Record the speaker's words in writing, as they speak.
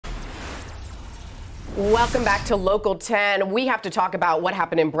Welcome back to Local 10. We have to talk about what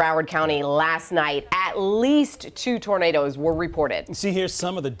happened in Broward County last night. At least 2 tornadoes were reported. See, here's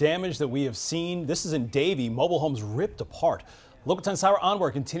some of the damage that we have seen. This is in Davie. Mobile homes ripped apart. Local 10 Syra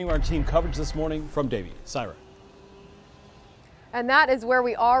Onward continuing our team coverage this morning from Davie. Syra. And that is where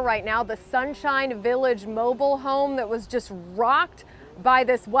we are right now, the Sunshine Village mobile home that was just rocked by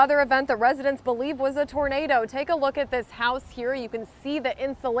this weather event that residents believe was a tornado. Take a look at this house here. You can see the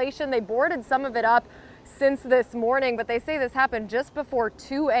insulation. They boarded some of it up since this morning, but they say this happened just before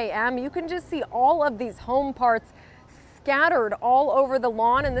 2 a.m. You can just see all of these home parts scattered all over the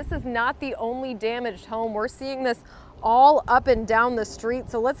lawn, and this is not the only damaged home. We're seeing this all up and down the street.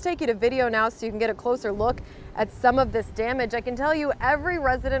 So let's take you to video now so you can get a closer look at some of this damage. I can tell you every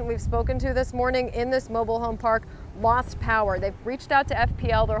resident we've spoken to this morning in this mobile home park lost power. They've reached out to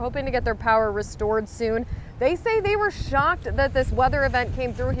FPL. They're hoping to get their power restored soon. They say they were shocked that this weather event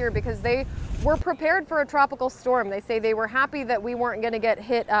came through here because they were prepared for a tropical storm. They say they were happy that we weren't going to get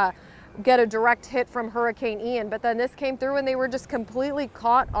a direct hit from Hurricane Ian, but then this came through and they were just completely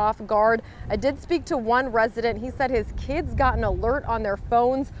caught off guard. I did speak to one resident. He said his kids got an alert on their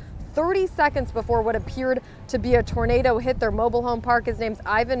phones 30 seconds before what appeared to be a tornado hit their mobile home park. His name's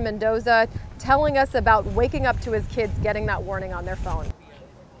Ivan Mendoza, telling us about waking up to his kids getting that warning on their phone.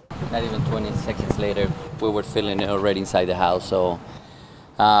 Not even 20 seconds later, we were feeling it already inside the house, so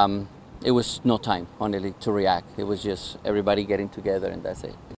it was no time, honestly, to react. It was just everybody getting together and that's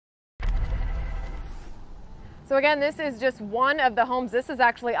it. So again, this is just one of the homes. This is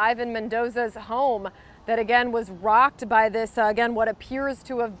actually Ivan Mendoza's home that again was rocked by this, again, what appears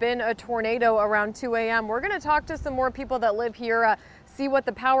to have been a tornado around 2 a.m. We're going to talk to some more people that live here, see what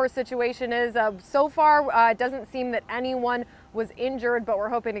the power situation is. So far, it doesn't seem that anyone was injured, but we're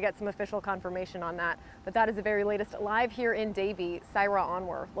hoping to get some official confirmation on that. But that is the very latest live here in Davie. Syra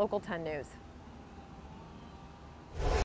Onward, Local 10 News.